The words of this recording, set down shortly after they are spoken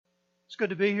It's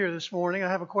good to be here this morning. I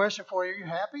have a question for you. Are you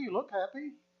happy? You look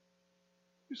happy.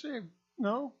 You say,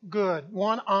 no? Good.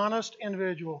 One honest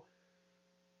individual.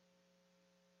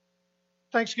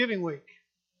 Thanksgiving week.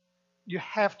 You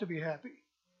have to be happy.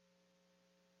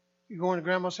 You're going to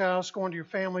grandma's house, going to your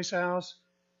family's house.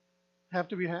 You have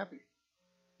to be happy.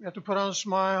 You have to put on a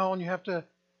smile, and you have to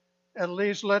at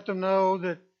least let them know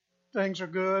that things are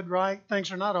good, right?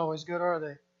 Things are not always good, are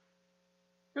they?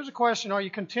 Here's a question. Are you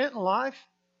content in life?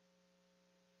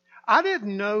 I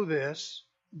didn't know this,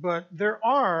 but there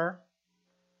are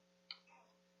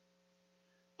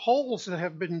polls that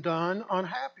have been done on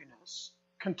happiness,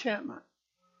 contentment.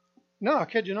 No, I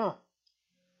kid you not.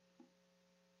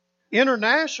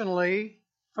 Internationally,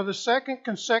 for the second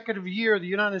consecutive year, the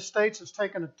United States has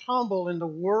taken a tumble in the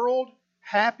World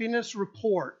Happiness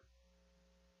Report.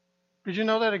 Did you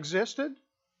know that existed?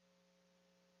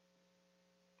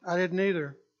 I didn't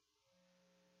either.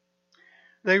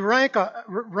 They ranked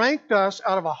us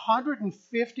out of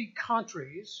 150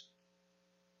 countries,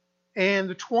 and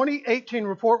the 2018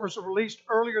 report was released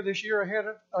earlier this year ahead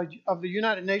of the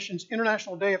United Nations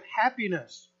International Day of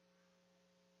Happiness.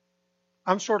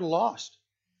 I'm sort of lost,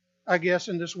 I guess,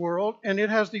 in this world, and it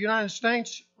has the United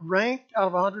States ranked out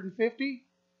of 150,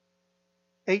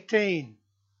 18.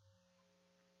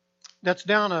 That's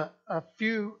down a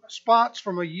few spots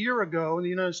from a year ago, and the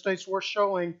United States were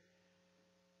showing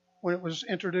when it was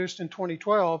introduced in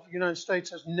 2012, the United States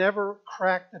has never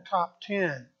cracked the top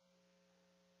 10.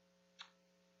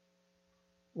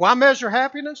 Why measure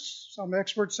happiness? Some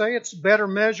experts say it's a better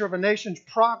measure of a nation's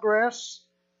progress,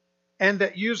 and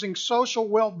that using social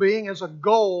well-being as a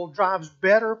goal drives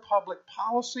better public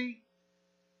policy,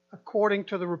 according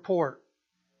to the report.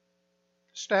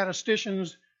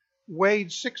 Statisticians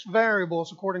weighed 6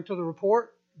 variables, according to the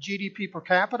report: GDP per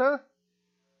capita,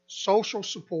 social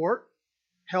support,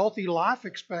 healthy life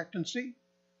expectancy,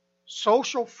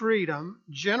 social freedom,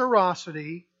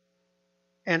 generosity,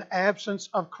 and absence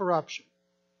of corruption.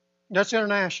 That's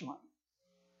internationally.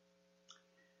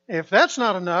 If that's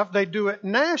not enough, they do it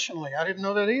nationally. I didn't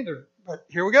know that either, but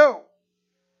here we go.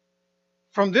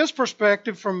 From this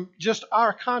perspective, from just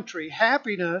our country,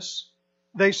 happiness,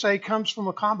 they say, comes from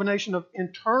a combination of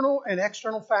internal and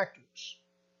external factors.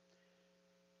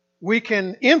 We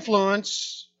can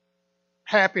influence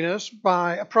happiness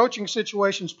by approaching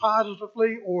situations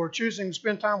positively or choosing to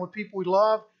spend time with people we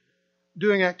love,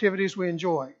 doing activities we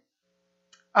enjoy.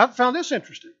 I've found this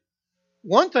interesting.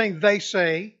 One thing they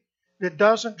say that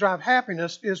doesn't drive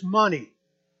happiness is money.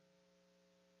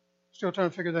 Still trying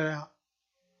to figure that out.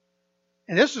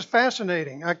 And this is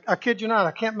fascinating. I kid you not,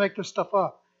 I can't make this stuff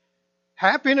up.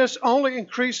 Happiness only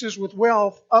increases with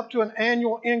wealth up to an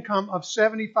annual income of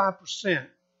 75%.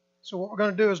 So what we're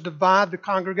going to do is divide the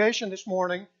congregation this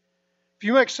morning. If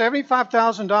you make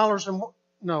 $75,000 or more,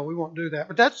 no, we won't do that,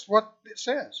 but that's what it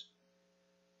says.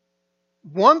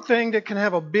 One thing that can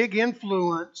have a big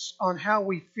influence on how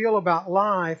we feel about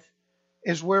life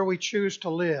is where we choose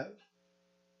to live.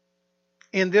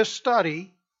 In this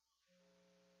study,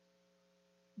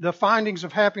 the findings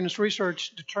of happiness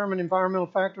research determine environmental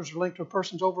factors are linked to a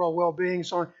person's overall well-being,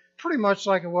 so on, pretty much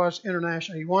like it was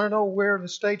internationally. You want to know where the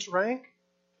states rank?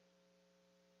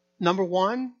 Number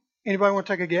 1. Anybody want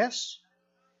to take a guess?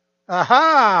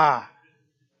 Aha!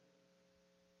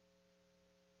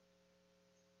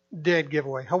 Dead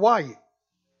giveaway. Hawaii.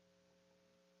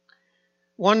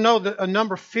 Want to know the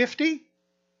number 50?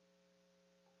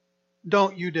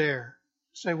 Don't you dare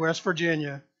say West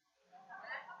Virginia.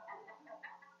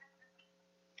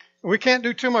 We can't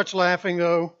do too much laughing,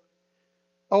 though.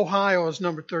 Ohio is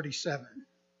number 37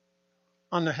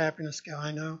 on the happiness scale,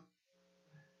 I know.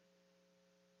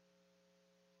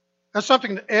 That's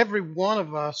something that every one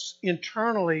of us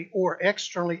internally or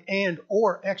externally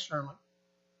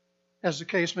as the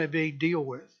case may be, deal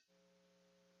with.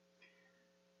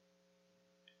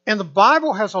 And the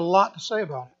Bible has a lot to say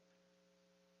about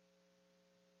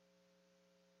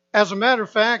it. As a matter of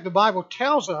fact, the Bible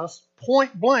tells us,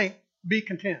 point blank, be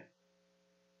content.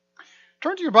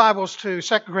 Turn to your Bibles to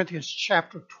 2 Corinthians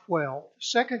chapter 12.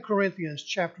 2 Corinthians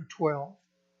chapter 12.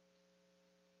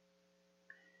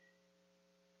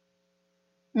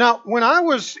 Now, when I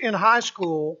was in high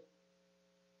school,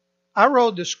 I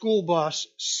rode the school bus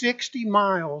 60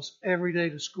 miles every day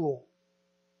to school.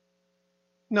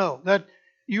 No,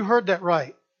 you heard that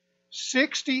right.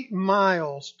 60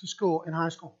 miles to school in high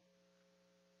school.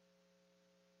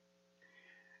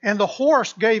 And the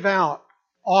horse gave out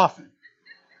often.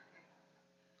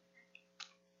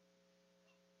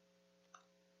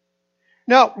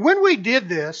 Now, when we did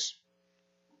this,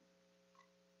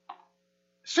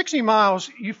 60 miles,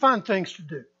 you find things to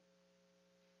do.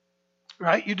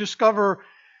 right? You discover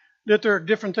that there are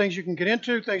different things you can get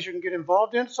into, things you can get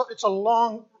involved in. So it's a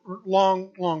long,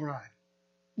 long, long ride,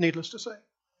 needless to say.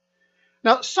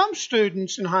 Now, some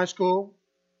students in high school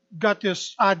got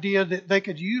this idea that they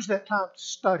could use that time to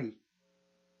study.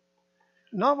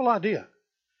 Novel idea.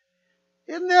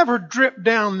 It never dripped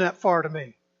down that far to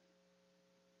me.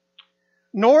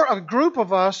 Nor a group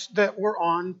of us that were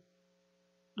on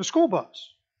the school bus.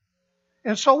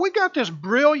 And so we got this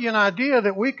brilliant idea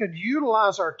that we could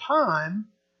utilize our time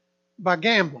by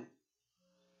gambling.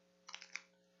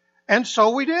 And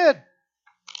so we did.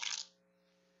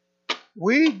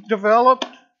 We developed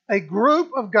a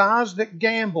group of guys that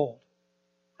gambled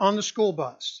on the school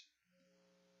bus.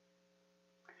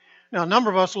 Now, a number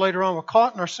of us later on were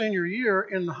caught in our senior year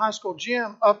in the high school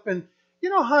gym up in,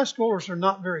 high schoolers are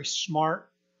not very smart.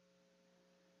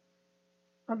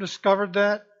 I've discovered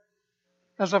that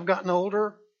as I've gotten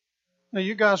older. Now,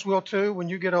 you guys will too when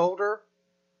you get older.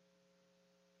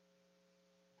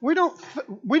 We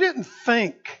didn't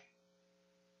think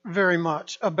very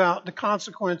much about the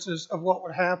consequences of what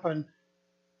would happen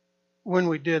when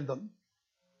we did them.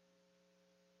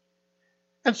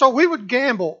 And so we would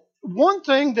gamble. One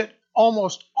thing that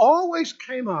almost always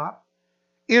came up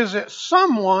is that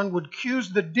someone would accuse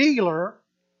the dealer,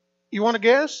 you want to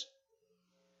guess?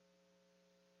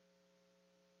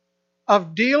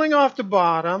 Of dealing off the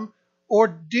bottom or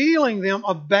dealing them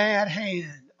a bad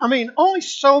hand. I mean, only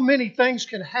so many things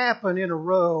can happen in a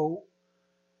row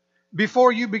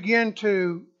before you begin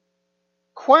to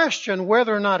question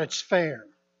whether or not it's fair.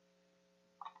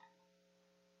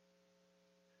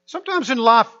 Sometimes in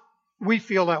life, we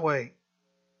feel that way.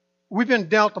 We've been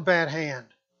dealt a bad hand.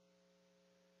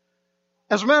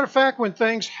 As a matter of fact, when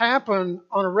things happen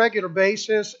on a regular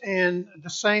basis and the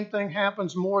same thing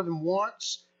happens more than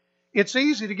once, it's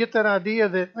easy to get that idea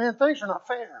that, man, things are not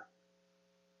fair.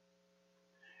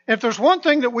 If there's one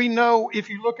thing that we know, if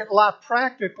you look at life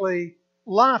practically,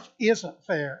 life isn't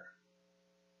fair,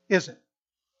 is it?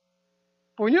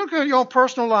 But when you look at your own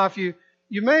personal life, you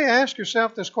may ask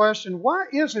yourself this question: why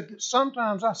is it that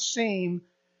sometimes I seem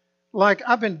like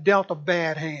I've been dealt a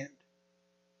bad hand?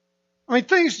 I mean,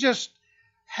 things just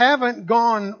haven't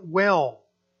gone well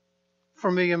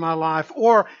for me in my life.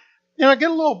 Or, I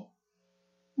get a little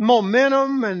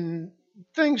momentum and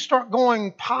things start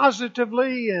going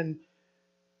positively, and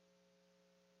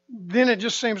then it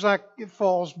just seems like it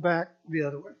falls back the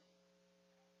other way.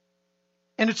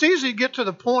 And it's easy to get to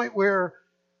the point where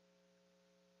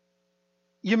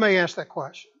you may ask that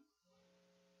question.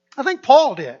 I think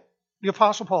Paul did, the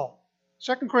Apostle Paul.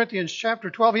 2 Corinthians chapter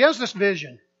 12, he has this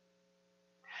vision.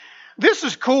 This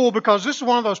is cool because this is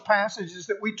one of those passages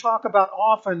that we talk about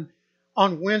often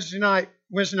on Wednesday night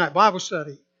Bible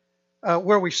study,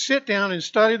 where we sit down and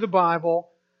study the Bible.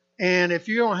 And if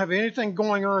you don't have anything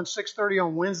going on 6:30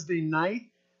 on Wednesday night,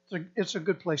 it's a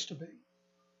good place to be,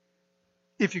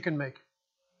 if you can make it.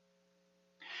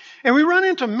 And we run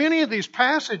into many of these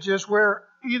passages where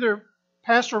either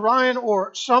Pastor Ryan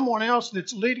or someone else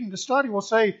that's leading the study will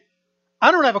say,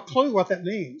 I don't have a clue what that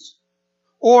means.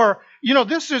 Or,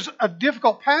 this is a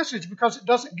difficult passage because it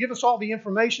doesn't give us all the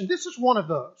information. This is one of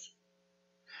those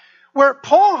where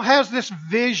Paul has this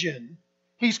vision.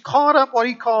 He's caught up what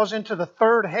he calls into the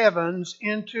third heavens,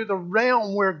 into the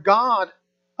realm where God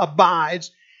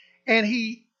abides. And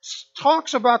he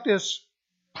talks about this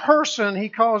person, he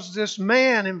calls this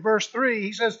man in verse 3.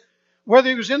 He says, whether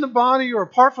he was in the body or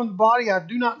apart from the body, I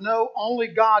do not know. Only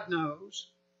God knows.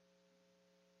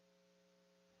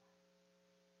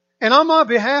 And on my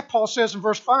behalf, Paul says in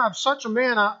verse 5, such a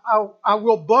man I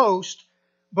will boast,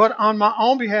 but on my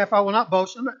own behalf I will not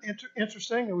boast. Isn't that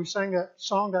interesting that we sang that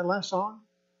song, that last song,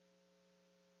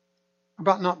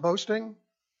 about not boasting?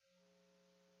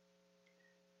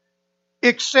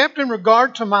 Except in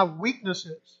regard to my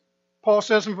weaknesses. Paul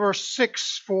says in verse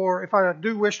 6, for if I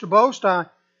do wish to boast, I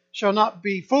shall not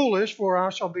be foolish, for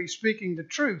I shall be speaking the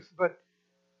truth. But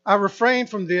I refrain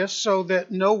from this so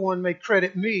that no one may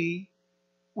credit me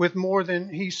with more than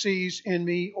he sees in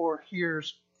me or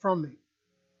hears from me.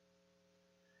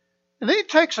 And then he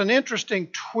takes an interesting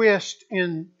twist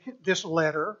in this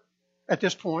letter at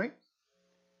this point.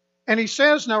 And he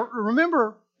says, now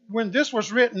remember, when this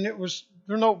was written, there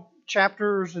are no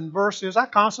chapters and verses. I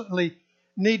constantly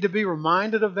need to be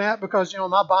reminded of that because,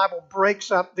 my Bible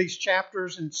breaks up these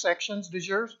chapters in sections. Does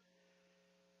yours?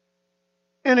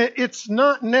 And it's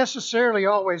not necessarily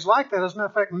always like that. As a matter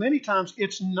of fact, many times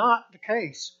it's not the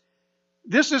case.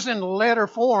 This is in letter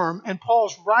form, and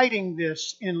Paul's writing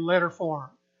this in letter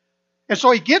form. And so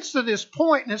he gets to this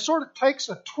point, and it sort of takes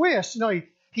a twist.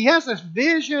 He has this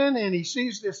vision, and he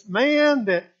sees this man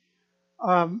that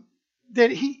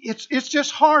it's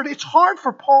just hard. It's hard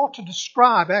for Paul to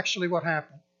describe actually what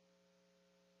happened.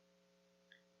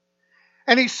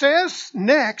 And he says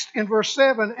next in verse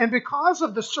 7, and because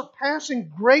of the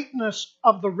surpassing greatness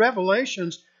of the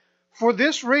revelations, for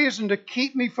this reason, to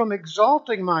keep me from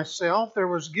exalting myself, there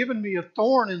was given me a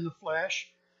thorn in the flesh,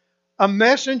 a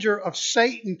messenger of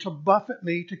Satan to buffet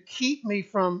me, to keep me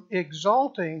from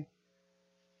exalting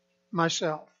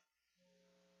myself.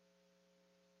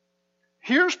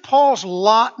 Here's Paul's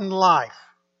lot in life.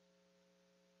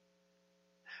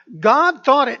 God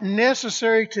thought it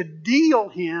necessary to deal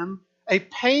him a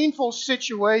painful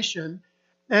situation.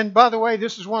 And by the way,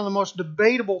 this is one of the most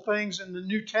debatable things in the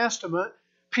New Testament.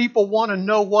 People want to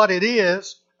know what it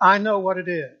is. I know what it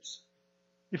is.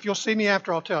 If you'll see me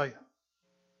after, I'll tell you.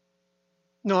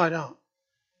 No, I don't.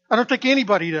 I don't think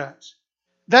anybody does.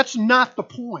 That's not the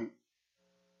point.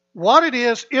 What it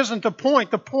is isn't the point.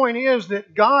 The point is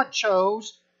that God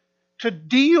chose to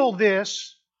deal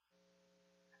this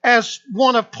as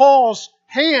one of Paul's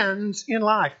hands in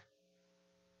life.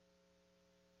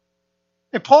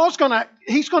 And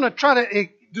he's going to try to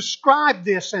describe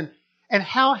this and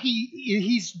how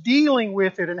he's dealing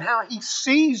with it and how he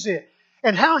sees it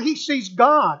and how he sees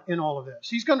God in all of this.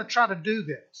 He's going to try to do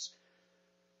this.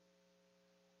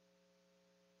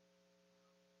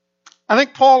 I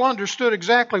think Paul understood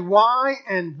exactly why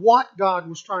and what God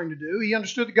was trying to do. He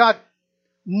understood that God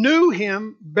knew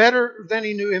him better than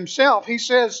he knew himself. He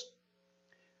says,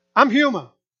 I'm human.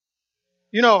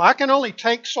 I can only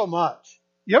take so much.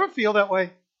 You ever feel that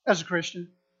way as a Christian?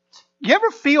 You ever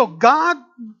feel God?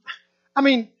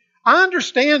 I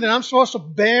understand that I'm supposed to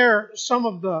bear some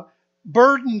of the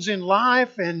burdens in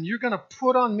life and you're going to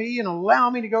put on me and allow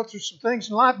me to go through some things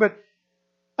in life, but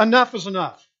enough is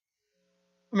enough.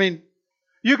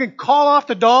 You can call off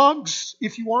the dogs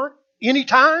if you want,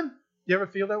 anytime. You ever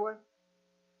feel that way?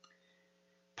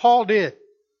 Paul did.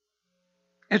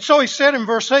 And so he said in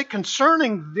verse 8,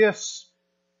 concerning this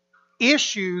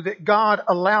issue that God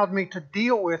allowed me to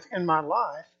deal with in my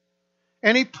life,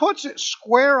 and he puts it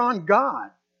square on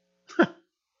God.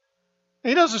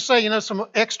 He doesn't say, some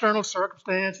external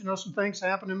circumstance, some things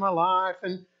happen in my life.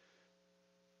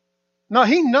 No,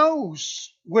 he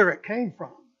knows where it came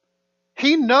from.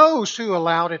 He knows who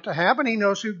allowed it to happen. He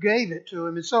knows who gave it to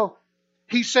him. And so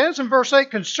he says in verse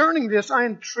 8, concerning this, I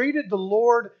entreated the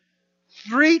Lord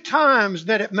 3 times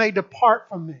that it may depart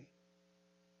from me.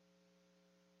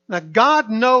 Now, God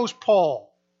knows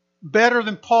Paul better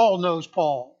than Paul knows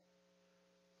Paul.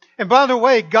 And by the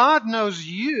way, God knows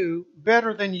you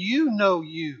better than you know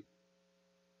you.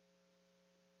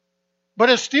 But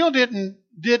it still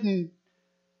didn't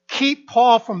keep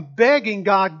Paul from begging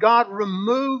God, God,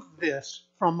 remove this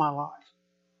from my life.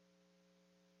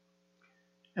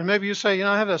 And maybe you say,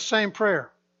 I have that same prayer.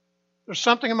 There's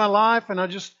something in my life and I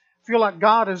just feel like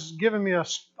God has given me a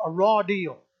raw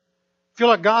deal. I feel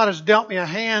like God has dealt me a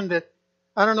hand that,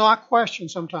 I don't know, I question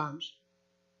sometimes.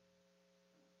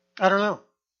 I don't know.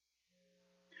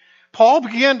 Paul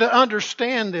began to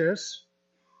understand this.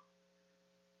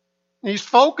 He's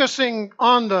focusing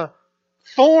on the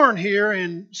thorn here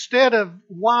instead of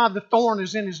why the thorn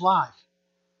is in his life.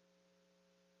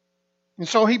 And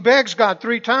so he begs God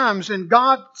 3 times, and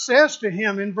God says to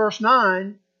him in verse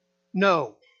 9,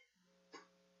 no.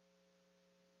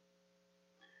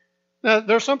 Now,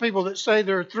 there are some people that say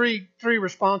there are three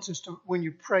responses to when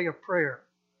you pray a prayer.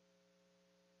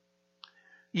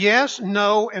 Yes,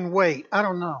 no, and wait. I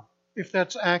don't know if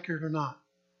that's accurate or not.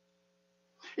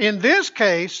 In this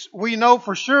case, we know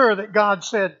for sure that God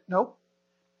said, nope.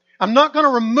 I'm not going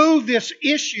to remove this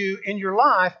issue in your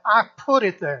life. I put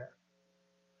it there.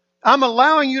 I'm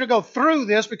allowing you to go through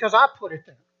this because I put it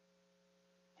there.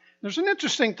 There's an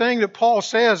interesting thing that Paul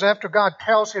says after God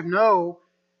tells him no,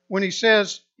 when he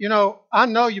says, I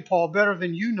know you, Paul, better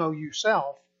than you know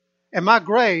yourself. And my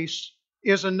grace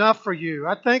is enough for you.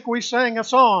 I think we sang a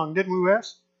song, didn't we,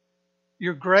 Wes?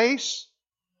 Your grace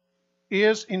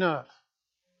is enough.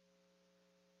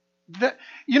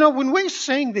 When we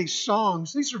sing these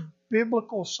songs, these are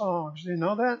biblical songs. You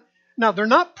know that? Now, they're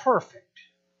not perfect.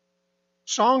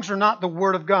 Songs are not the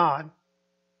Word of God.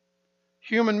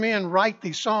 Human men write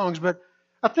these songs, but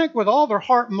I think with all their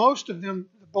heart, most of them,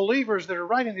 the believers that are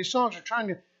writing these songs,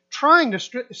 are trying to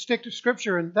stick to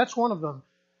Scripture, and that's one of them.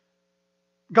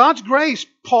 God's grace,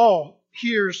 Paul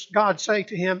hears God say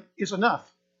to him, is enough.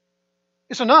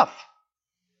 It's enough.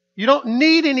 You don't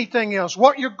need anything else.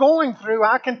 What you're going through,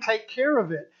 I can take care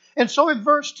of it. And so in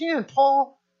verse 10,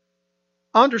 Paul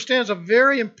understands a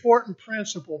very important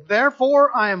principle.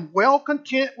 Therefore, I am well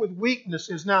content with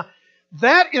weaknesses. Now,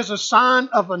 that is a sign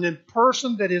of a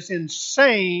person that is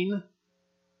insane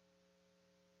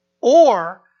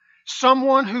or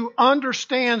someone who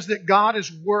understands that God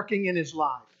is working in his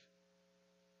life?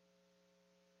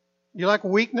 You like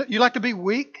weakness? You like to be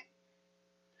weak?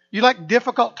 You like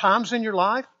difficult times in your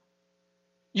life?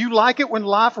 You like it when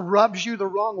life rubs you the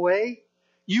wrong way?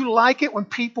 You like it when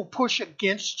people push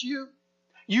against you?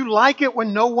 You like it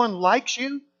when no one likes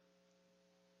you?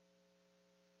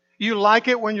 You like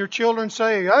it when your children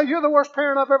say, "Oh, you're the worst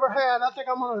parent I've ever had. I think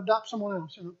I'm going to adopt someone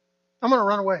else. I'm going to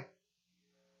run away."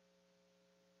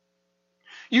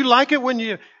 You like it when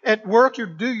you at work you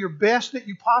do your best that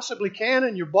you possibly can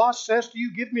and your boss says to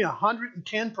you, "Give me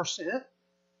 110%."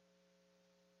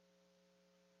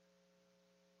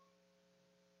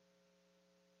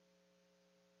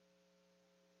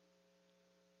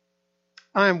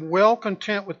 I am well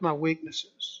content with my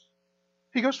weaknesses.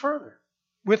 He goes further.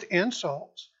 With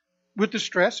insults, with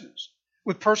distresses,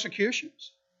 with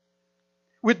persecutions,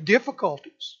 with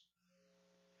difficulties.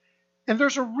 And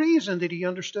there's a reason that he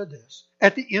understood this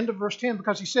at the end of verse 10,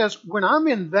 because he says, when I'm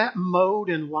in that mode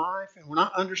in life and when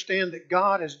I understand that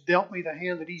God has dealt me the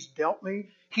hand that he's dealt me,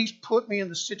 he's put me in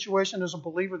the situation as a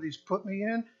believer that he's put me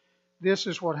in, this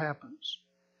is what happens.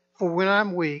 For when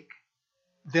I'm weak,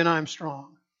 then I'm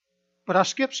strong. But I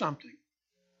skipped something.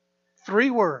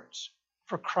 3 words: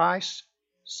 for Christ's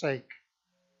sake.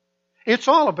 It's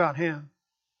all about him.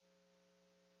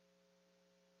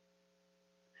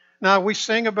 Now, we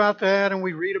sing about that and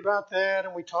we read about that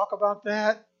and we talk about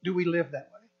that. Do we live that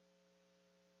way?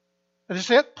 As I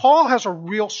said, Paul has a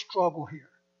real struggle here.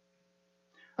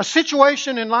 A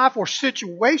situation in life or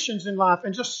situations in life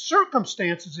and just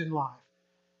circumstances in life.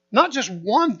 Not just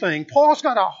one thing. Paul's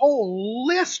got a whole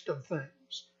list of things.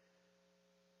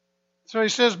 So he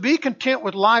says, be content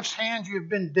with life's hand you have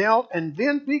been dealt, and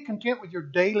then be content with your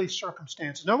daily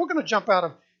circumstances. Now we're going to jump out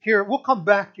of here. We'll come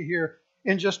back to here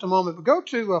in just a moment. But go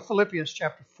to Philippians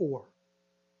chapter 4.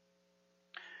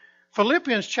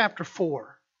 Philippians chapter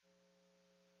 4.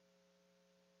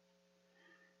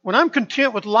 When I'm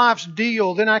content with life's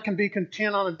deal, then I can be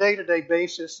content on a day-to-day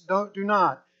basis. Do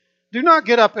not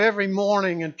get up every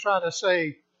morning and try to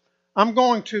say, I'm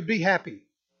going to be happy.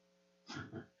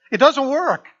 It doesn't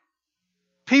work.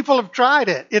 People have tried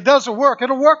it. It doesn't work.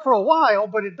 It'll work for a while,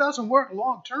 but it doesn't work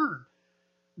long term.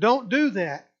 Don't do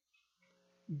that.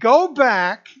 Go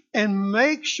back and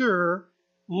make sure,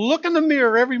 look in the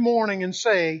mirror every morning and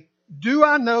say, do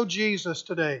I know Jesus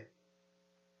today?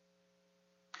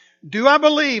 Do I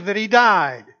believe that he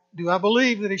died? Do I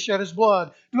believe that he shed his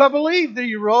blood? Do I believe that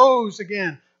he rose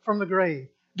again from the grave?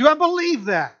 Do I believe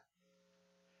that?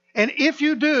 And if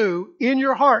you do, in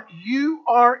your heart, you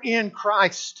are in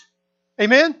Christ.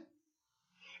 Amen?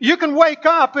 You can wake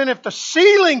up and if the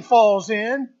ceiling falls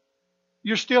in,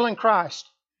 you're still in Christ.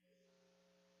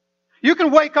 You can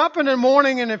wake up in the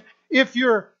morning and if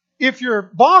your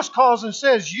boss calls and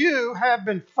says you have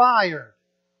been fired,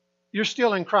 you're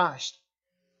still in Christ.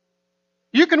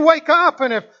 You can wake up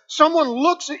and if someone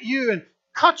looks at you and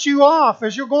cuts you off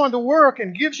as you're going to work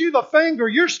and gives you the finger,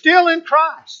 you're still in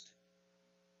Christ.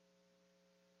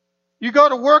 You go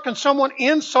to work and someone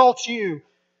insults you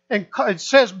and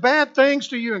says bad things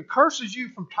to you and curses you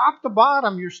from top to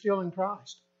bottom, you're still in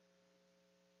Christ.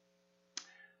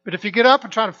 But if you get up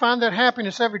and try to find that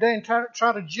happiness every day and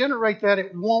try to generate that,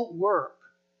 it won't work.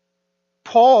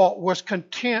 Paul was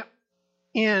content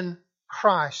in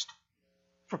Christ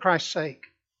for Christ's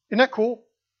sake. Isn't that cool?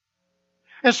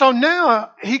 And so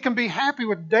now he can be happy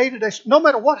with day-to-day. No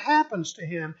matter what happens to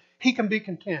him, he can be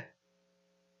content.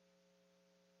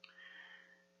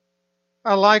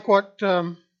 I like what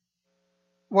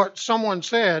someone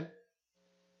said.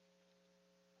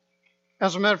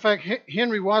 As a matter of fact,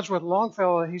 Henry Wadsworth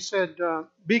Longfellow, he said,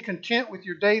 be content with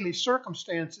your daily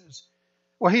circumstances.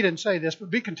 Well, he didn't say this,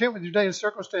 but be content with your daily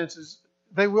circumstances.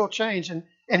 They will change.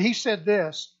 And he said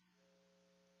this,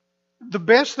 the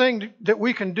best thing that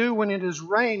we can do when it is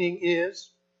raining is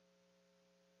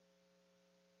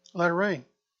let it rain.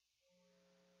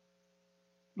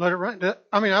 Let it rain.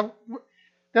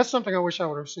 That's something I wish I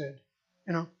would have said.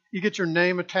 You know, you get your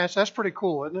name attached. That's pretty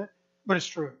cool, isn't it? But it's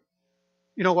true.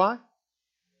 You know why?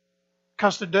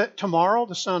 Because tomorrow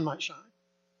the sun might shine.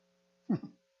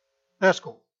 That's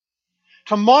cool.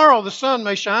 Tomorrow the sun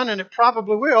may shine, and it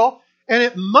probably will, and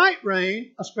it might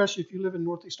rain, especially if you live in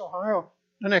Northeast Ohio,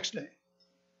 the next day.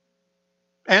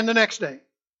 And the next day.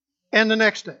 And the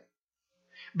next day.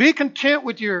 Be content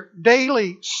with your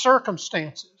daily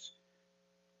circumstances.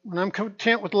 When I'm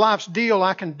content with life's deal,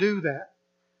 I can do that.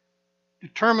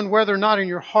 Determine whether or not in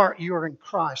your heart you are in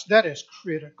Christ. That is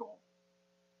critical.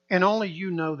 And only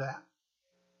you know that.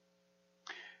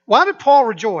 Why did Paul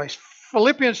rejoice?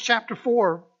 Philippians chapter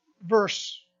 4,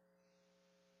 verse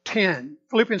 4:10.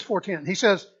 Philippians 4:10. He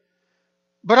says,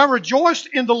 but I rejoiced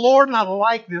in the Lord, and I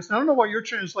like this. I don't know what your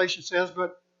translation says,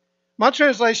 but my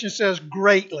translation says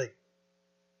greatly.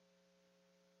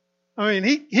 I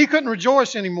mean, he couldn't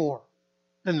rejoice any more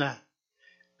than that.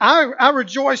 I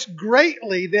rejoice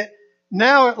greatly that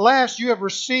now at last you have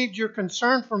received your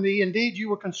concern for me. Indeed, you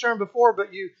were concerned before,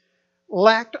 but you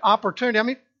lacked opportunity. I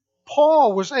mean,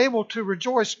 Paul was able to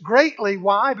rejoice greatly.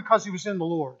 Why? Because he was in the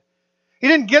Lord. He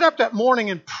didn't get up that morning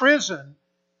in prison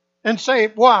and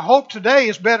say, well, I hope today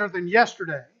is better than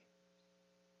yesterday.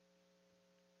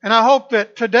 And I hope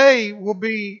that today will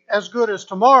be as good as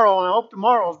tomorrow, and I hope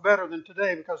tomorrow is better than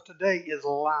today because today is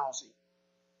lousy.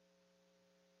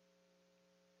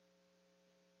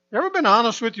 You ever been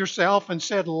honest with yourself and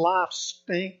said life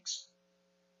stinks?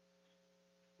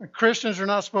 Christians are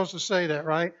not supposed to say that,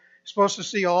 right? You're supposed to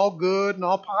see all good and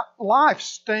all life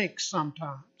stinks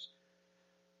sometimes.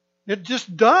 It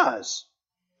just does.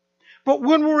 But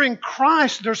when we're in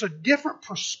Christ, there's a different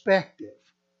perspective.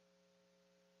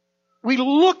 We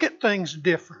look at things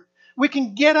different. We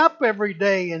can get up every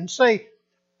day and say,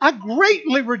 I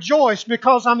greatly rejoice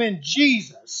because I'm in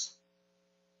Jesus.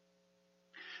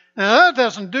 Now that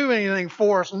doesn't do anything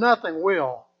for us. Nothing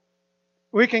will.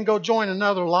 We can go join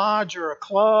another lodge or a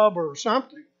club or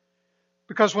something.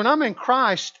 Because when I'm in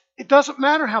Christ, it doesn't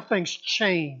matter how things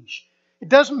change. It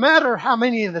doesn't matter how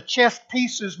many of the chess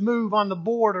pieces move on the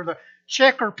board or the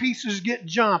checker pieces get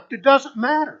jumped. It doesn't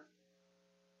matter.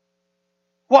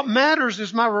 What matters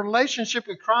is my relationship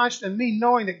with Christ and me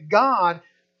knowing that God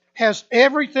has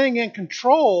everything in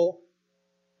control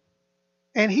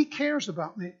and He cares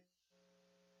about me.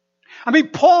 I mean,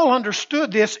 Paul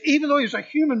understood this even though he was a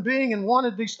human being and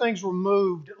wanted these things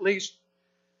removed, at least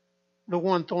the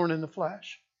one thorn in the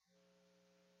flesh.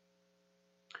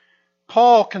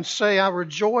 Paul can say, I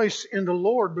rejoice in the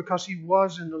Lord because he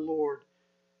was in the Lord.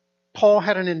 Paul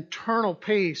had an internal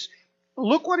peace.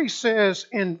 Look what he says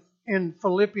in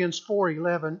Philippians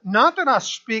 4:11. Not that I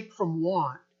speak from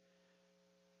want.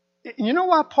 You know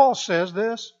why Paul says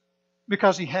this?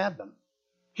 Because he had them.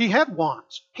 He had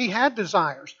wants. He had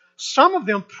desires. Some of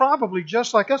them probably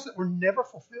just like us that were never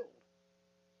fulfilled.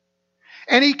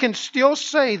 And he can still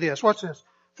say this. What's this?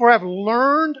 For I've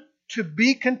learned to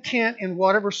be content in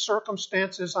whatever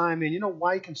circumstances I'm in. You know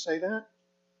why he can say that?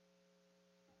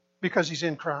 Because he's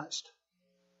in Christ.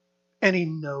 And he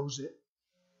knows it.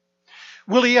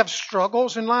 Will he have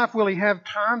struggles in life? Will he have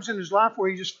times in his life where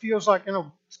he just feels like,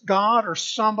 God or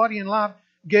somebody in life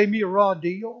gave me a raw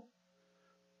deal?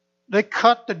 They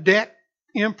cut the deck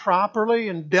improperly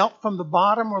and dealt from the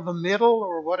bottom or the middle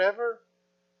or whatever?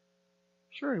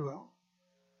 Sure he will.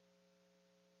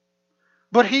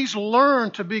 But he's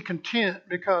learned to be content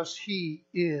because he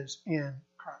is in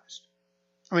Christ.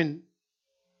 I mean,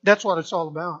 that's what it's all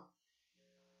about.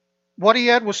 What he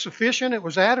had was sufficient. It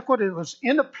was adequate. It was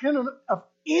independent of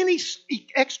any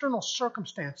external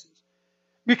circumstances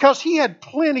because he had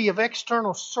plenty of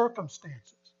external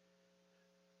circumstances.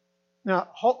 Now,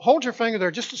 hold your finger there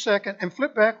just a second and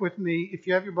flip back with me, if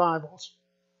you have your Bibles,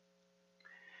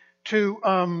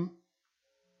 to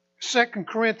 2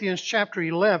 Corinthians chapter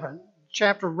 11,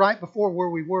 chapter right before where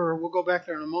we were. We'll go back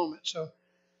there in a moment. So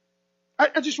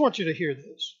I just want you to hear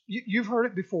this. You've heard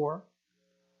it before.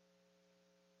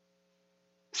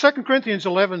 2 Corinthians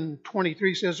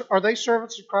 11:23 says, are they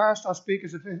servants of Christ? I speak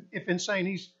as if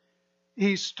insane.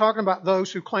 He's talking about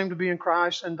those who claim to be in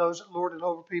Christ and those that lord it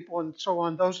over people and so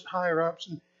on, those higher ups.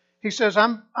 And he says,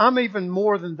 I'm even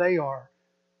more than they are.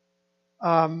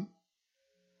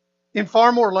 In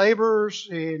far more labors,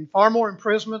 in far more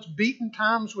imprisonments, beaten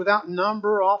times without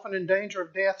number, often in danger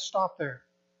of death. Stop there.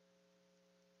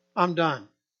 I'm done.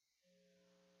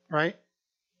 Right?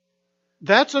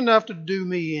 That's enough to do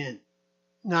me in.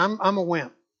 Now, I'm a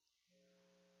wimp.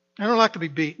 I don't like to be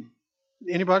beaten.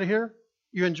 Anybody here?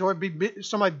 You enjoy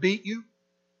somebody beat you?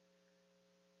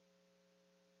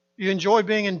 You enjoy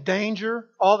being in danger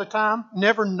all the time,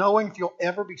 never knowing if you'll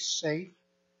ever be safe?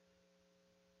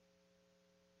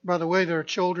 By the way, there are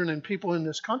children and people in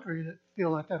this country that feel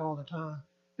like that all the time.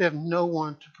 They have no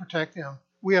one to protect them.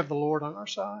 We have the Lord on our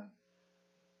side.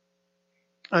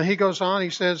 And he goes on, he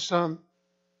says,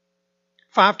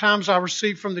 5 times I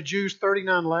received from the Jews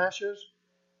 39 lashes.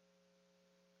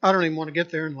 I don't even want to get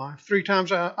there in life. 3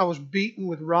 times I was beaten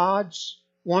with rods.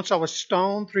 Once I was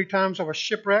stoned. 3 times I was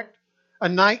shipwrecked. A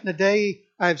night and a day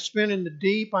I have spent in the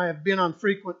deep. I have been on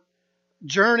frequent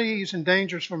journeys and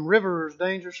dangers from rivers,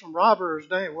 dangers from robbers.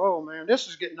 Whoa, man, this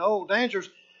is getting old. Dangers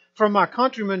from my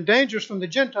countrymen, dangers from the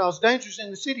Gentiles, dangers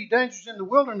in the city, dangers in the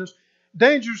wilderness,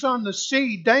 dangers on the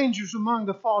sea, dangers among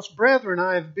the false brethren.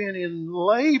 I have been in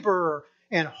labor,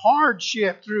 and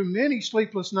hardship through many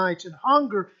sleepless nights and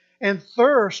hunger and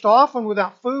thirst, often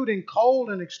without food and cold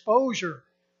and exposure.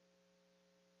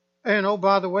 And oh,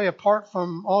 by the way, apart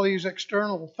from all these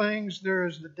external things, there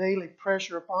is the daily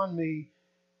pressure upon me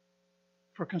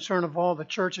for concern of all the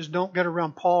churches. Don't get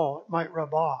around Paul. It might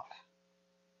rub off.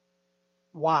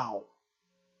 Wow.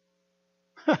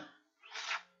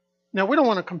 Now, we don't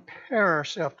want to compare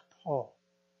ourselves to Paul.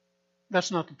 That's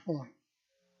not the point.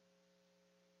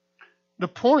 The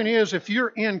point is, if you're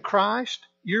in Christ,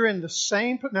 you're in the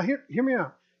same... Now, hear me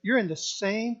out. You're in the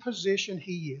same position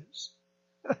he is.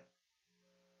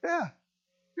 Yeah.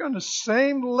 You're on the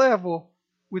same level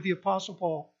with the Apostle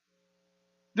Paul.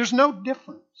 There's no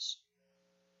difference.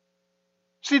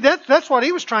 See, that's what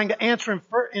he was trying to answer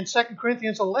in 2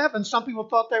 Corinthians 11. Some people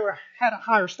thought they had a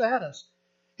higher status.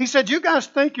 He said, you guys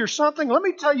think you're something? Let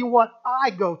me tell you what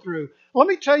I go through. Let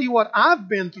me tell you what I've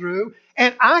been through.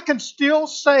 And I can still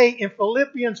say in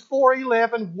Philippians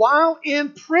 4:11, while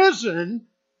in prison,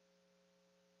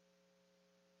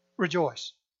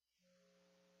 rejoice.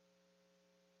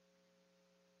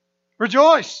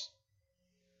 Rejoice.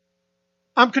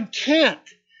 I'm content.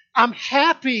 I'm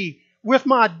happy with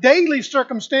my daily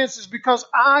circumstances because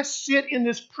I sit in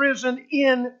this prison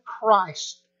in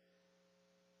Christ.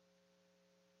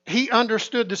 He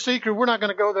understood the secret. We're not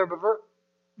going to go there, but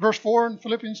verse 4 in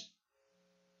Philippians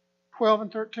 12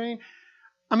 and 13.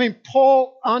 I mean,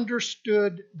 Paul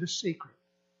understood the secret.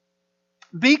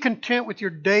 Be content with your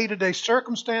day-to-day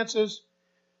circumstances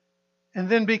and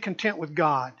then be content with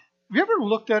God. Have you ever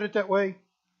looked at it that way?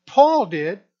 Paul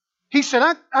did. He said,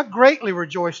 I greatly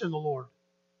rejoice in the Lord.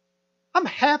 I'm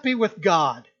happy with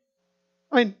God.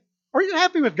 I mean, are you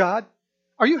happy with God?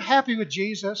 Are you happy with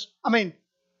Jesus? I mean,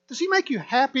 does he make you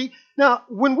happy? Now,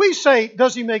 when we say,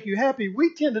 does he make you happy,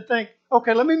 we tend to think,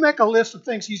 okay, let me make a list of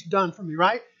things he's done for me,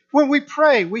 right? When we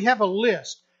pray, we have a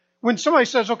list. When somebody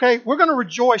says, okay, we're going to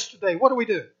rejoice today, what do we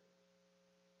do?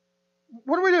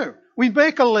 What do we do? We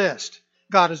make a list.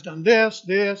 God has done this,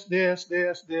 this, this,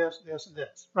 this, this, this, and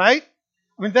this, right?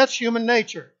 I mean, that's human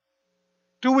nature.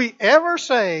 Do we ever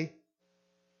say,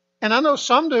 and I know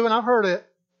some do, and I've heard it,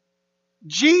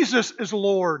 Jesus is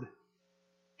Lord.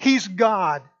 He's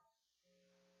God.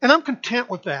 And I'm content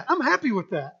with that. I'm happy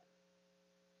with that.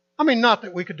 I mean, not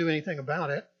that we could do anything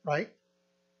about it, right?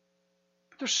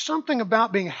 But there's something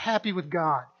about being happy with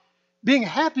God, being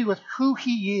happy with who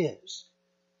He is.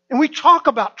 And we talk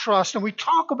about trust and we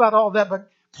talk about all that,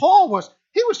 but Paul was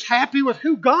happy with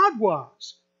who God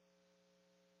was.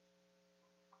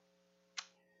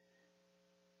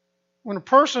 When a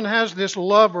person has this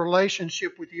love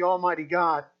relationship with the Almighty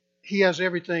God, he has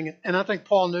everything. And I think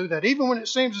Paul knew that, even when it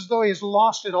seems as though he has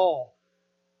lost it all.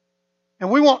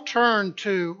 And we won't turn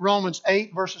to Romans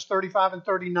 8, verses 35 and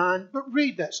 39, but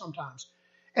read that sometimes.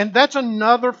 And that's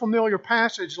another familiar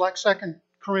passage like 2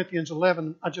 Corinthians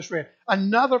 11 I just read.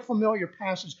 Another familiar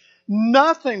passage.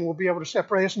 Nothing will be able to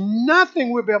separate us.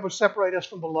 Nothing will be able to separate us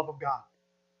from the love of God.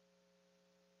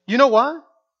 You know why?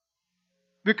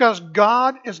 Because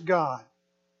God is God.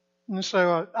 And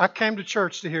so I came to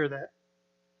church to hear that.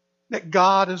 That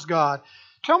God is God.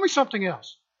 Tell me something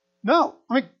else. No.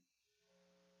 I mean,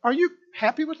 are you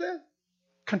happy with that?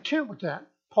 Content with that?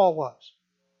 Paul was.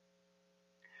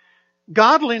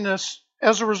 Godliness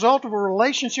as a result of a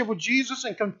relationship with Jesus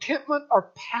and contentment are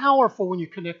powerful when you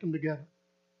connect them together.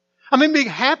 I mean, being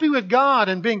happy with God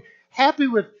and being happy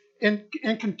with and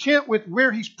content with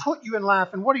where He's put you in life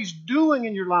and what He's doing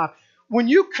in your life. When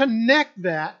you connect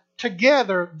that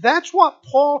together, that's what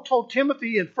Paul told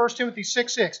Timothy in 1 Timothy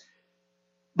 6:6.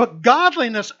 But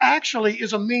godliness actually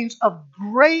is a means of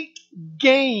great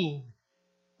gain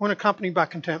when accompanied by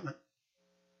contentment.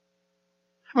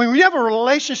 I mean, when you have a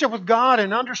relationship with God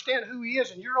and understand who He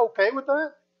is and you're okay with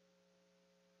that,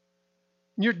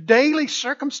 your daily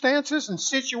circumstances and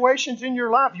situations in your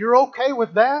life, you're okay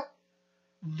with that,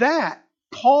 that,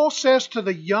 Paul says to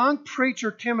the young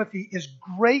preacher Timothy, is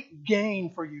great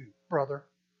gain for you, brother.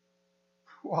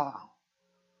 Wow.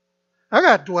 I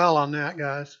got to dwell on that,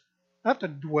 guys. I have to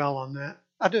dwell on that.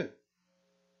 I do.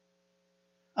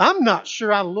 I'm not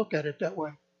sure I look at it that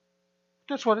way.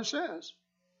 That's what it says.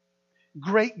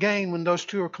 Great gain when those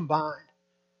two are combined.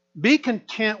 Be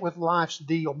content with life's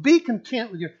deal. Be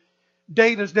content with your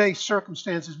day-to-day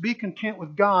circumstances. Be content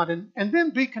with God. And then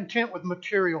be content with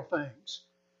material things.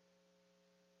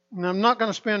 And I'm not going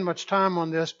to spend much time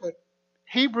on this, but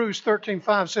Hebrews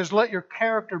 13:5 says, let your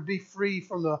character be free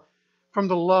from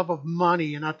the love of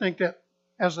money. And I think that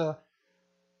as in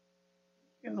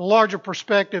a larger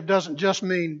perspective doesn't just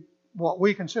mean what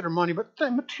we consider money, but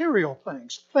material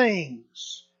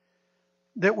things.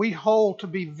 that we hold to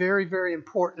be very, very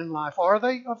important in life. Are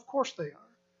they? Of course they are.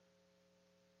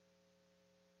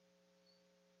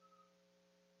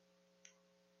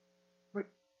 But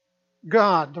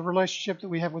God, the relationship that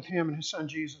we have with Him and His Son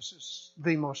Jesus is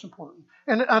the most important.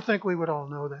 And I think we would all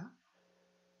know that.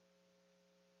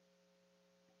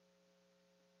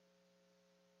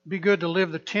 Be good to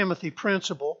live the Timothy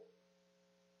principle.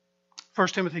 1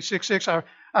 Timothy 6:6.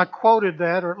 I quoted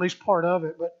that, or at least part of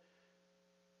it,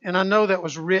 and I know that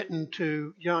was written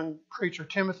to young preacher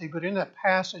Timothy, but in that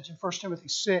passage in 1 Timothy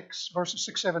 6, verses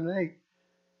 6, 7, and 8,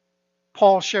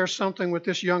 Paul shares something with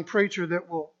this young preacher that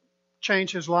will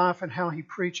change his life and how he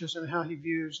preaches and how he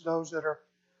views those that are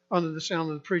under the sound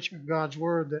of the preaching of God's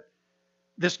Word, that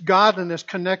this godliness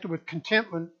connected with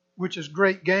contentment, which is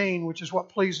great gain, which is what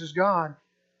pleases God,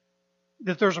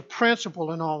 that there's a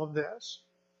principle in all of this.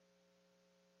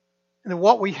 And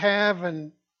what we have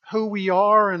and who we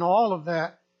are and all of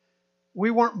that,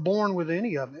 we weren't born with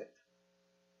any of it.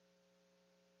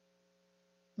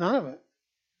 None of it.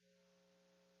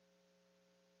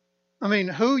 I mean,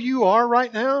 who you are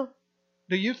right now,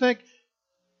 do you think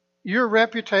your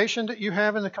reputation that you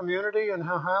have in the community and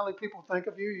how highly people think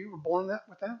of you, you were born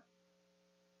with that?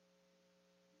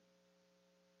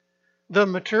 The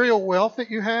material wealth that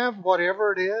you have,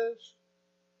 whatever it is,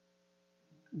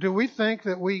 do we think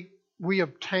that we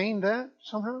obtain that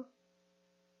somehow?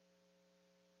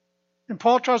 And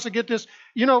Paul tries to get this.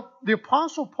 You know, the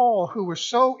Apostle Paul, who was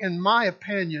so, in my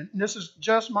opinion, and this is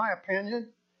just my opinion,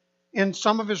 in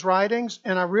some of his writings,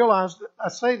 and I realize that I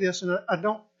say this, and I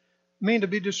don't mean to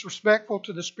be disrespectful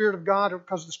to the Spirit of God,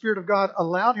 because the Spirit of God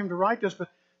allowed him to write this, but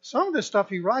some of this stuff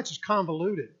he writes is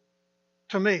convoluted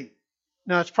to me.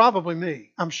 Now, it's probably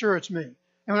me. I'm sure it's me. And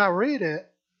when I read it,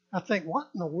 I think, what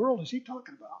in the world is he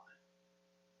talking about?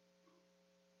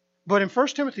 But in 1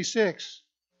 Timothy 6,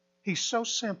 he's so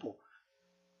simple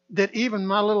that even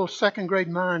my little second grade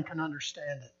mind can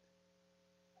understand it.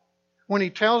 When he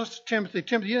tells Timothy,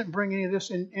 you didn't bring any of this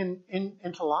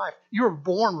into life. You were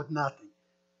born with nothing.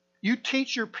 You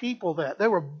teach your people that. They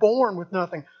were born with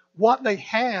nothing. What they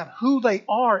have, who they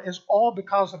are, is all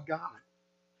because of God.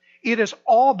 It is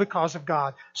all because of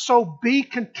God. So be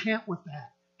content with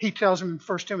that. He tells him in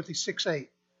 1 Timothy 6:8.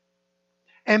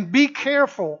 And be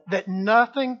careful that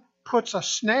nothing puts a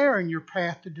snare in your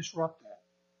path to disrupt that.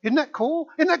 Isn't that cool?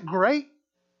 Isn't that great?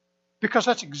 Because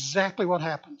that's exactly what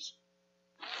happens.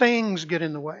 Things get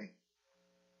in the way.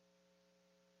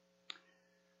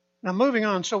 Now, moving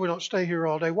on so we don't stay here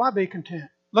all day. Why be content?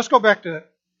 Let's go back to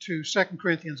 2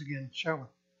 Corinthians again, shall we?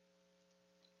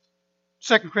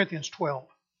 2 Corinthians 12.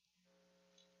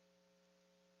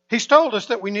 He's told us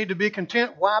that we need to be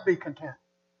content. Why be content?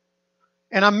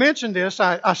 And I mentioned this.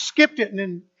 I skipped it and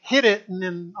then hit it, and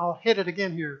then I'll hit it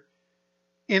again here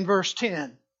in verse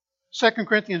 10. 2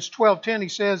 Corinthians 12:10, he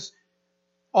says,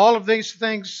 all of these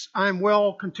things I am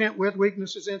well content with,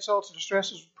 weaknesses, insults,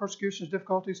 distresses, persecutions,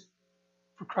 difficulties,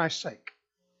 for Christ's sake.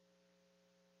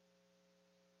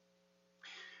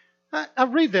 I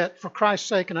read that, for Christ's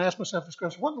sake, and I ask myself this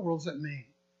question, what in the world does that mean?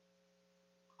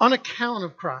 On account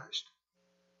of Christ.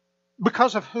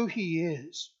 Because of who He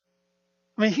is.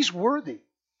 I mean, He's worthy.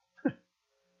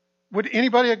 Would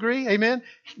anybody agree? Amen?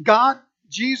 God,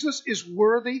 Jesus, is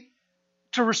worthy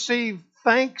to receive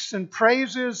thanks and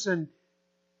praises, and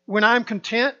when I'm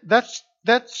content, that's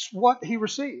what He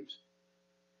receives.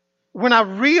 When I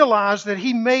realize that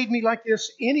He made me like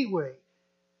this anyway,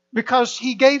 because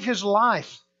He gave His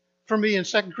life for me in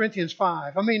 2 Corinthians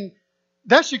 5. I mean,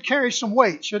 that should carry some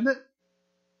weight, shouldn't it?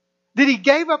 That He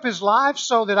gave up His life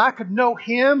so that I could know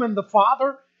Him and the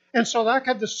Father, and so that I could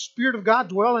have the Spirit of God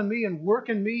dwell in me and work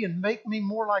in me and make me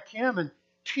more like Him and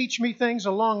teach me things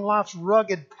along life's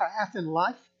rugged path in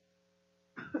life.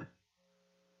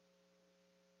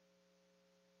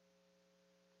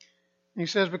 He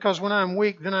says, because when I'm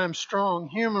weak, then I'm strong.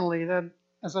 Humanly, that,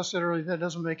 as I said earlier, that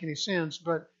doesn't make any sense,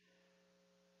 but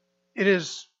it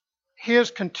is His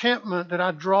contentment that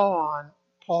I draw on.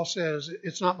 Paul says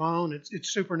it's not my own, it's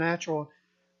supernatural.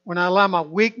 When I allow my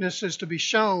weaknesses to be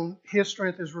shown, His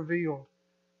strength is revealed.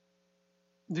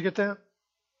 Did you get that?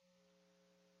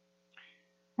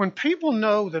 When people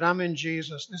know that I'm in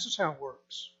Jesus, this is how it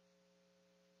works.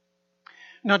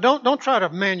 Now, don't try to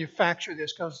manufacture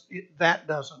this, because that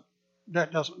doesn't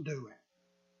do it.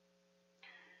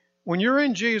 When you're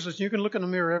in Jesus, you can look in the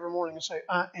mirror every morning and say,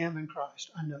 I am in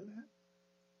Christ. I know that.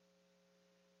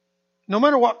 No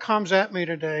matter what comes at me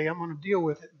today, I'm going to deal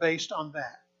with it based on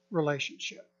that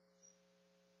relationship.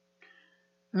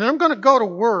 And then I'm going to go to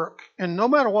work, and no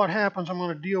matter what happens, I'm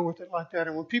going to deal with it like that.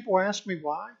 And when people ask me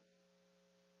why,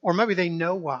 or maybe they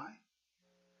know why,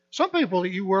 Some people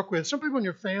that you work with, some people in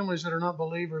your families that are not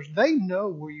believers, they know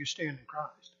where you stand in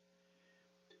Christ.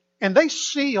 And they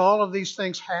see all of these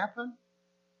things happen,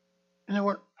 and they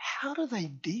wonder, how do they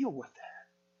deal with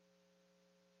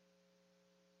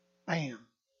that? Bam.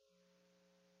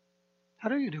 How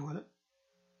do you deal with it?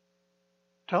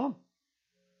 Tell them.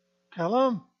 Tell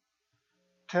them.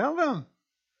 Tell them.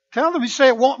 Tell them. You say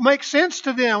it won't make sense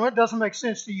to them. It doesn't make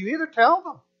sense to you either. Tell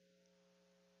them.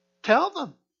 Tell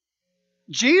them.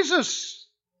 Jesus.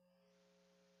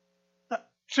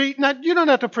 See, now you don't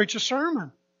have to preach a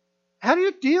sermon. How do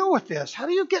you deal with this? How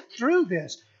do you get through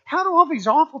this? How do all these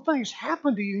awful things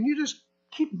happen to you and you just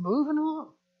keep moving on?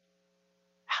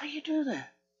 How do you do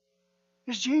that?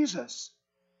 It's Jesus.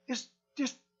 It's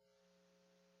just,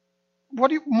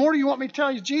 what more do you want me to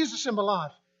tell you? Jesus in my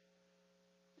life.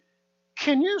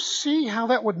 Can you see how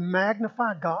that would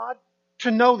magnify God?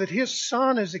 To know that His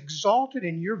Son is exalted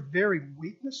in your very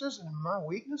weaknesses and in my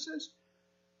weaknesses?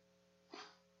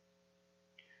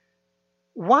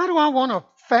 Why do I want to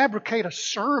fabricate a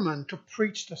sermon to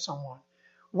preach to someone?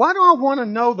 Why do I want to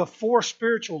know the 4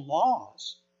 spiritual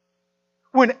laws?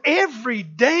 When every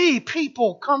day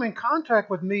people come in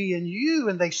contact with me and you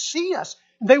and they see us,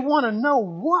 and they want to know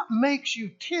what makes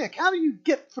you tick. How do you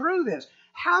get through this?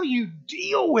 How do you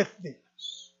deal with this?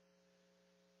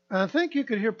 And I think you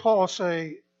could hear Paul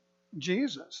say,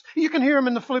 Jesus. You can hear him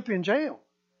in the Philippian jail,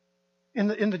 in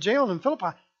the jail in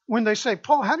Philippi, when they say,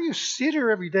 Paul, how do you sit here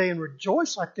every day and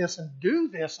rejoice like this and do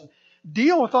this and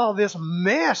deal with all this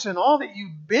mess and all that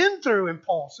you've been through? And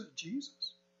Paul said, Jesus.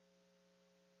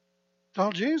 It's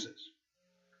all Jesus.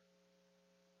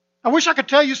 I wish I could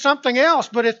tell you something else,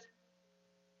 but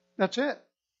that's it.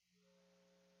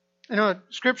 You know,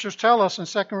 Scriptures tell us in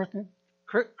 2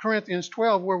 Corinthians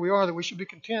 12 where we are, that we should be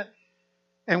content.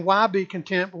 And why be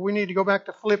content? But we need to go back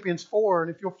to Philippians 4,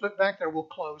 and if you'll flip back there, we'll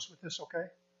close with this, okay?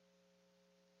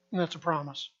 And that's a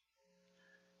promise.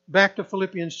 Back to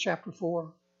Philippians chapter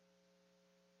 4.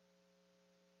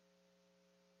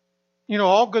 You know,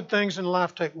 all good things in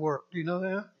life take work. Do you know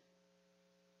that?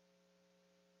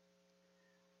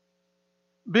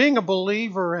 Being a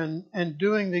believer and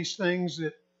doing these things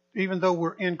that, even though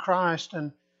we're in Christ,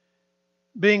 and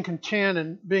being content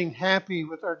and being happy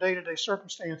with our day-to-day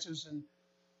circumstances and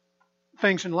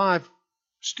things in life,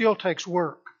 still takes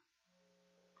work.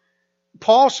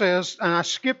 Paul says, and I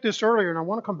skipped this earlier, and I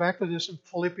want to come back to this in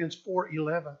Philippians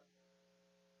 4:11.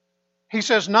 He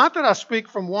says, not that I speak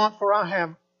from want, for I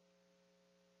have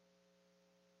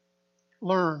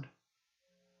learned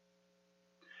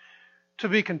to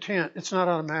be content. It's not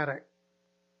automatic.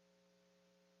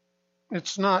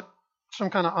 It's not some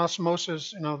kind of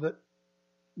osmosis, you know, that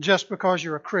just because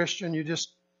you're a Christian, you're just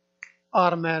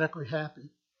automatically happy.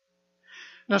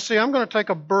 Now, see, I'm going to take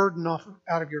a burden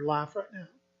out of your life right now.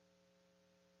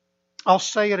 I'll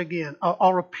say it again.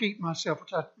 I'll repeat myself,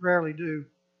 which I rarely do.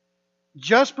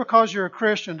 Just because you're a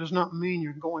Christian does not mean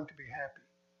you're going to be happy.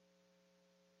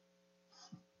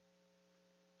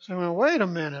 So, well, wait a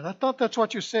minute. I thought that's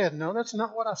what you said. No, that's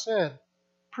not what I said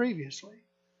previously.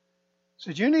 I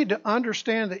said you need to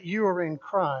understand that you are in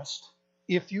Christ,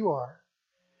 if you are.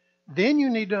 Then you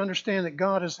need to understand that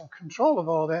God is in control of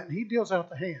all that, and He deals out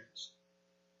the hands.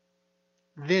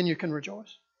 Then you can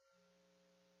rejoice.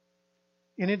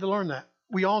 You need to learn that.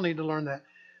 We all need to learn that.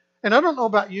 And I don't know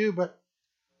about you, but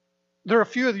there are a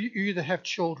few of you that have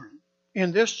children.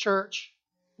 In this church,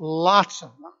 lots of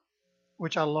them,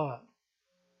 which I love.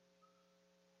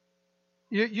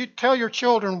 You tell your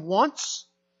children once,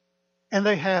 and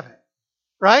they have it.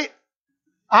 Right?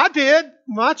 I did.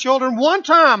 My children one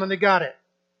time, and they got it.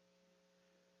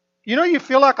 You know, you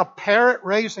feel like a parrot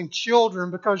raising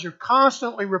children because you're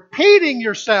constantly repeating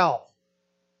yourself.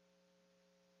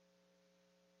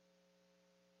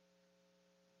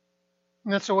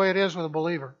 And that's the way it is with a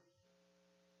believer.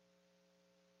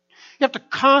 You have to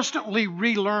constantly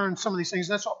relearn some of these things.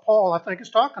 That's what Paul, I think,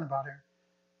 is talking about here.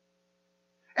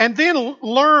 And then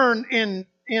learn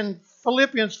in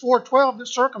Philippians 4:12 that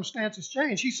circumstances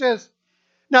change. He says,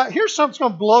 now here's something that's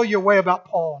going to blow you away about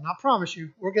Paul. And I promise you,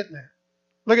 we're getting there.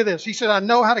 Look at this. He said, I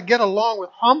know how to get along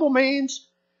with humble means.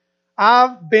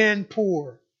 I've been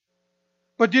poor.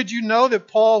 But did you know that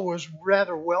Paul was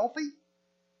rather wealthy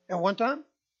at one time?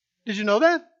 Did you know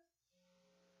that?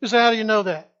 You say, how do you know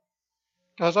that?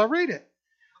 Because I read it.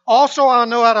 Also, I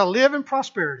know how to live in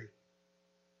prosperity.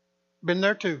 Been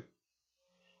there too.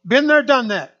 Been there, done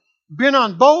that. Been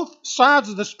on both sides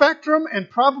of the spectrum and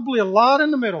probably a lot in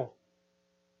the middle.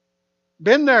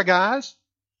 Been there, guys.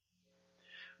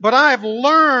 But I have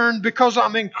learned, because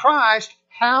I'm in Christ,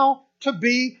 how to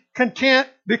be content,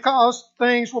 because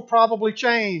things will probably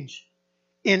change.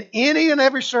 In any and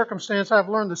every circumstance, I've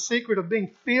learned the secret of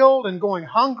being filled and going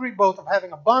hungry, both of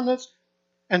having abundance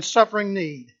and suffering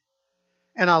need.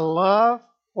 And I love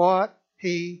what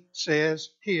he says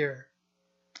here.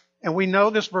 And we know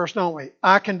this verse, don't we?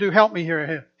 I can do, help me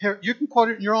here. Here, you can quote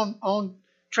it in your own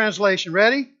translation.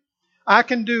 Ready? I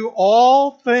can do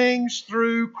all things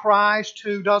through Christ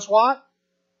who does what?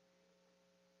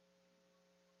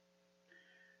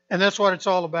 And that's what it's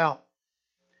all about.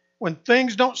 When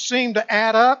things don't seem to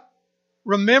add up,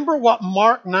 remember what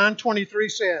Mark 9:23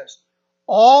 says.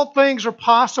 All things are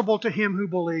possible to him who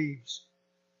believes.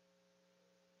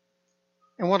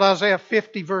 And what Isaiah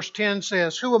 50 verse 10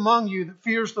 says, who among you that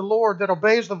fears the Lord, that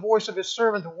obeys the voice of his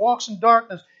servant, that walks in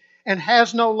darkness and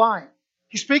has no light?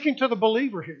 He's speaking to the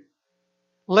believer here.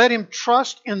 Let him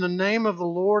trust in the name of the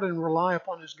Lord and rely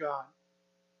upon his God.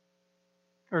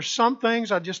 There are some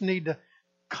things I just need to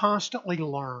constantly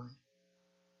learn.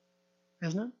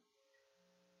 Isn't it?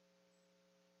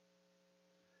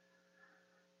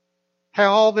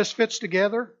 How all this fits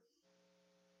together?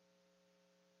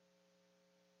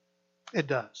 It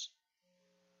does.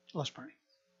 Let's pray.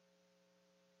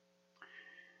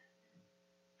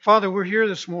 Father, we're here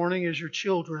this morning as your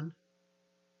children.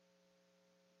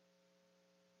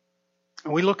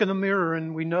 And we look in the mirror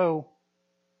and we know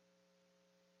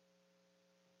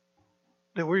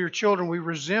that we're your children. We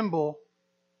resemble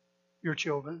your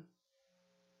children.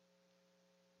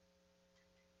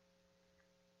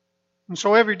 And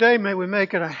so every day may we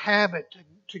make it a habit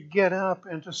to get up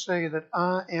and to say that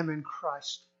I am in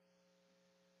Christ.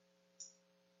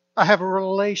 I have a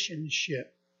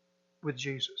relationship with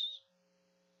Jesus.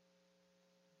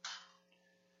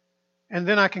 And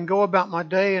then I can go about my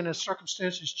day, and as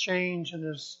circumstances change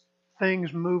and as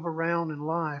things move around in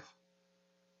life,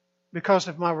 because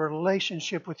of my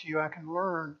relationship with you, I can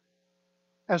learn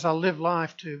as I live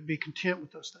life to be content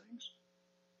with those things.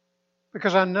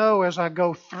 Because I know as I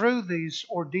go through these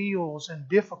ordeals and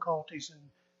difficulties and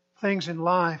things in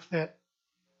life that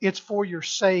it's for your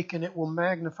sake and it will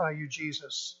magnify you,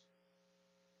 Jesus.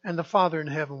 And the Father in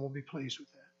heaven will be pleased with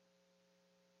that.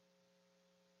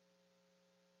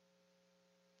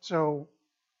 So,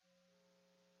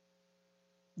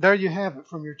 there you have it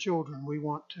from your children. We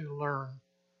want to learn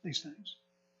these things.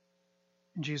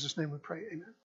 In Jesus' name we pray, amen.